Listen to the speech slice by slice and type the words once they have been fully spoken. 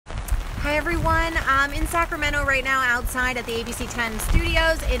Hi everyone, I'm in Sacramento right now outside at the ABC 10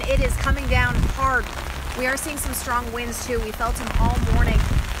 studios, and it is coming down hard. We are seeing some strong winds too. We felt them all morning.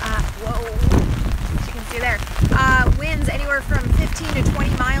 Whoa, as you can see there. Winds anywhere from 15 to 20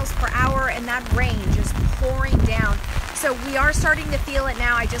 miles per hour, and that rain just pouring down. So we are starting to feel it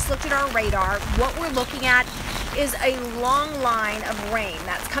now. I just looked at our radar. What we're looking at is a long line of rain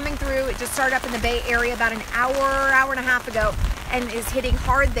that's coming through. It just started up in the Bay Area about an hour and a half ago, and is hitting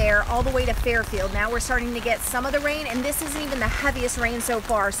hard there all the way to Fairfield. Now we're starting to get some of the rain, and this isn't even the heaviest rain so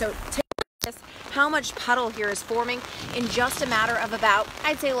far. So take this, how much puddle here is forming in just a matter of about,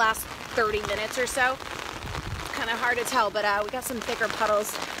 I'd say, last 30 minutes or so. Kind of hard to tell, but we got some thicker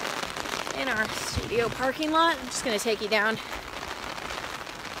puddles in our studio parking lot. I'm just gonna take you down to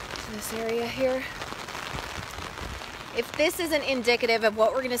this area here. If this isn't indicative of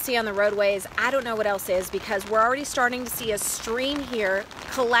what we're going to see on the roadways, I don't know what else is, because we're already starting to see a stream here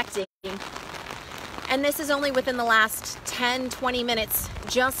collecting. And this is only within the last 10-20 minutes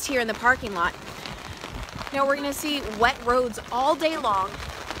just here in the parking lot. Now we're going to see wet roads all day long.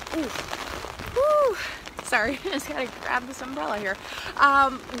 Ooh. Woo. Sorry, I just gotta grab this umbrella here.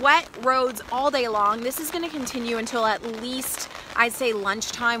 Wet roads all day long. This is going to continue until at least, I'd say,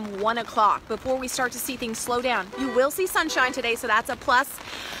 lunchtime, 1 o'clock, before we start to see things slow down. You will see sunshine today, so that's a plus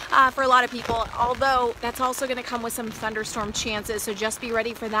for a lot of people, although that's also going to come with some thunderstorm chances, so just be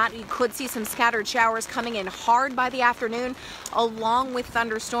ready for that. You could see some scattered showers coming in hard by the afternoon, along with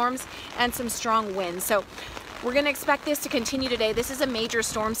thunderstorms and some strong winds. So we're going to expect this to continue today. This is a major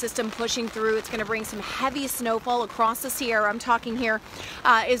storm system pushing through. It's going to bring some heavy snowfall across the Sierra. I'm talking here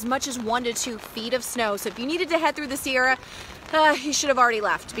as much as 1 to 2 feet of snow. So if you needed to head through the Sierra, you should have already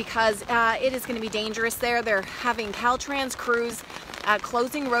left, because it is going to be dangerous there. They're having Caltrans crews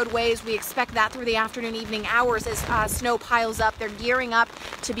closing roadways. We expect that through the afternoon, evening hours as snow piles up. They're gearing up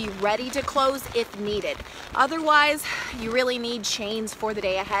to be ready to close if needed. Otherwise, you really need chains for the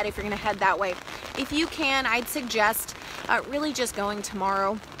day ahead if you're going to head that way. If you can, I'd suggest really just going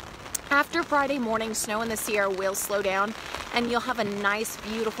tomorrow. After Friday morning, snow in the Sierra will slow down, and you'll have a nice,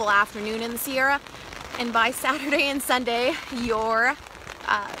 beautiful afternoon in the Sierra. And by Saturday and Sunday, your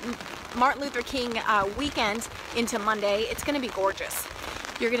Martin Luther King weekend into Monday, it's going to be gorgeous.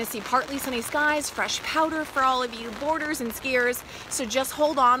 You're going to see partly sunny skies, fresh powder for all of you boarders and skiers. So just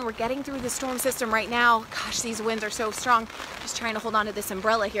hold on. We're getting through the storm system right now. Gosh, these winds are so strong. Just trying to hold on to this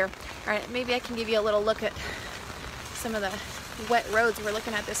umbrella here. All right, maybe I can give you a little look at some of the wet roads we're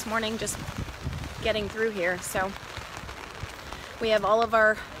looking at this morning, just getting through here. So we have all of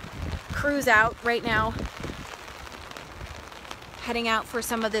our crews out right now, heading out for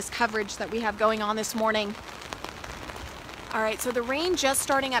some of this coverage that we have going on this morning. All right, so the rain just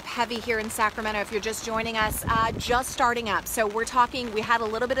starting up heavy here in Sacramento. If you're just joining us, just starting up. So we're talking, we had a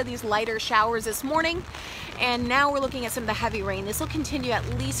little bit of these lighter showers this morning, and now we're looking at some of the heavy rain. This will continue at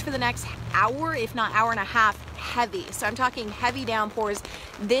least for the next hour, if not hour and a half, heavy. So I'm talking heavy downpours.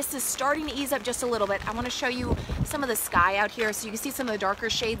 This is starting to ease up just a little bit. I want to show you some of the sky out here, so you can see some of the darker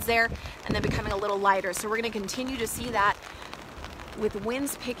shades there, and then becoming a little lighter. So we're going to continue to see that with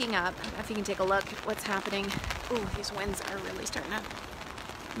winds picking up. If you can take a look at what's happening. Ooh, these winds are really starting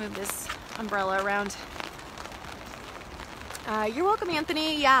to move this umbrella around. You're welcome,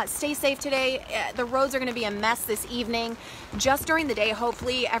 Anthony. Yeah, stay safe today. The roads are going to be a mess this evening. Just during the day,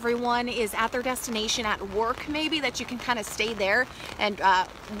 hopefully everyone is at their destination at work, maybe, that you can kind of stay there and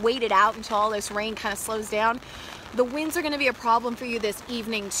wait it out until all this rain kind of slows down. The winds are going to be a problem for you this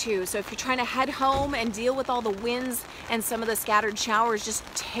evening too. So if you're trying to head home and deal with all the winds and some of the scattered showers, just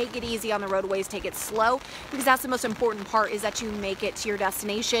take it easy on the roadways, take it slow, because that's the most important part, is that you make it to your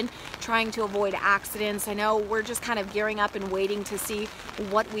destination, trying to avoid accidents. I know we're just kind of gearing up and waiting to see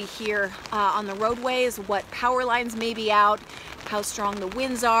what we hear on the roadways, what power lines may be out, how strong the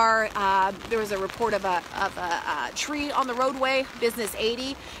winds are. There was a report of a tree on the roadway, Business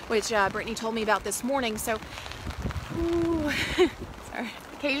 80, which Brittany told me about this morning. So, ooh, sorry,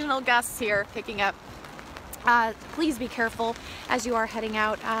 occasional gusts here picking up. Please be careful as you are heading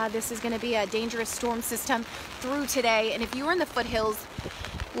out. This is going to be a dangerous storm system through today, and if you are in the foothills,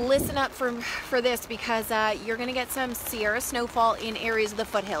 listen up for this, because you're going to get some Sierra snowfall in areas of the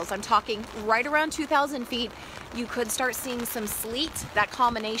foothills. I'm talking right around 2,000 feet. You could start seeing some sleet, that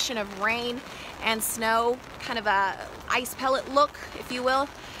combination of rain and snow, kind of a ice pellet look, if you will.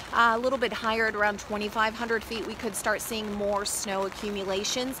 A little bit higher at around 2,500 feet, we could start seeing more snow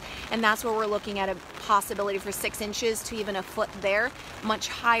accumulations, and that's where we're looking at a possibility for 6 inches to even a foot there, much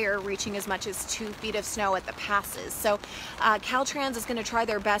higher, reaching as much as 2 feet of snow at the passes. So Caltrans is going to try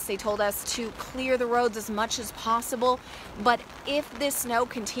their best, they told us, to clear the roads as much as possible, but if this snow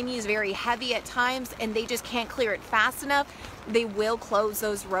continues very heavy at times and they just can't clear it fast enough, they will close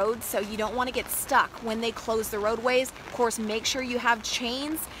those roads. So you don't want to get stuck when they close the roadways. Of course, make sure you have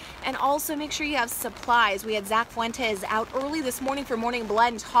chains, and also make sure you have supplies. We had Zach Fuentes out early this morning for Morning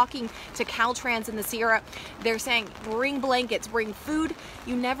Blend talking to Caltrans in the Sierra. They're saying bring blankets, bring food.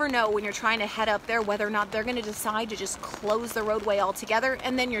 You never know when you're trying to head up there whether or not they're going to decide to just close the roadway altogether,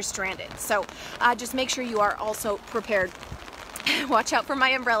 and then you're stranded. So just make sure you are also prepared. Watch out for my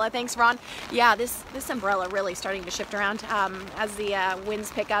umbrella. Thanks, Ron. Yeah, this umbrella really starting to shift around as the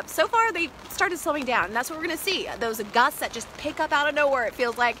winds pick up. So far, they started slowing down, and that's what we're going to see. Those gusts that just pick up out of nowhere, it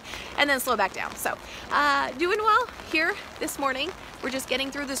feels like, and then slow back down. So, doing well here this morning. We're just getting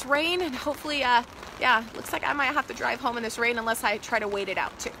through this rain, and hopefully, yeah, looks like I might have to drive home in this rain unless I try to wait it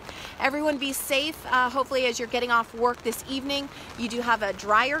out too. Everyone be safe. Hopefully as you're getting off work this evening, you do have a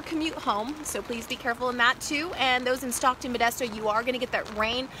drier commute home, so please be careful in that too. And those in Stockton, Modesto, you are going to get that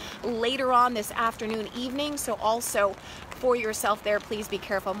rain later on this afternoon, evening, so also for yourself there, please be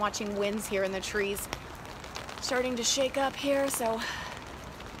careful. I'm watching winds here in the trees starting to shake up here, so I don't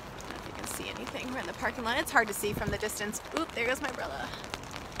know if you can see anything. We're in the parking lot. It's hard to see from the distance. Oop, there goes my umbrella.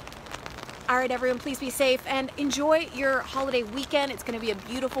 All right, everyone, please be safe and enjoy your holiday weekend. It's going to be a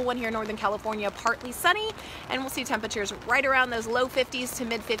beautiful one here in Northern California, partly sunny, and we'll see temperatures right around those low 50s to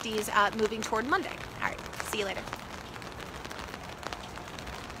mid 50s moving toward Monday. All right, see you later.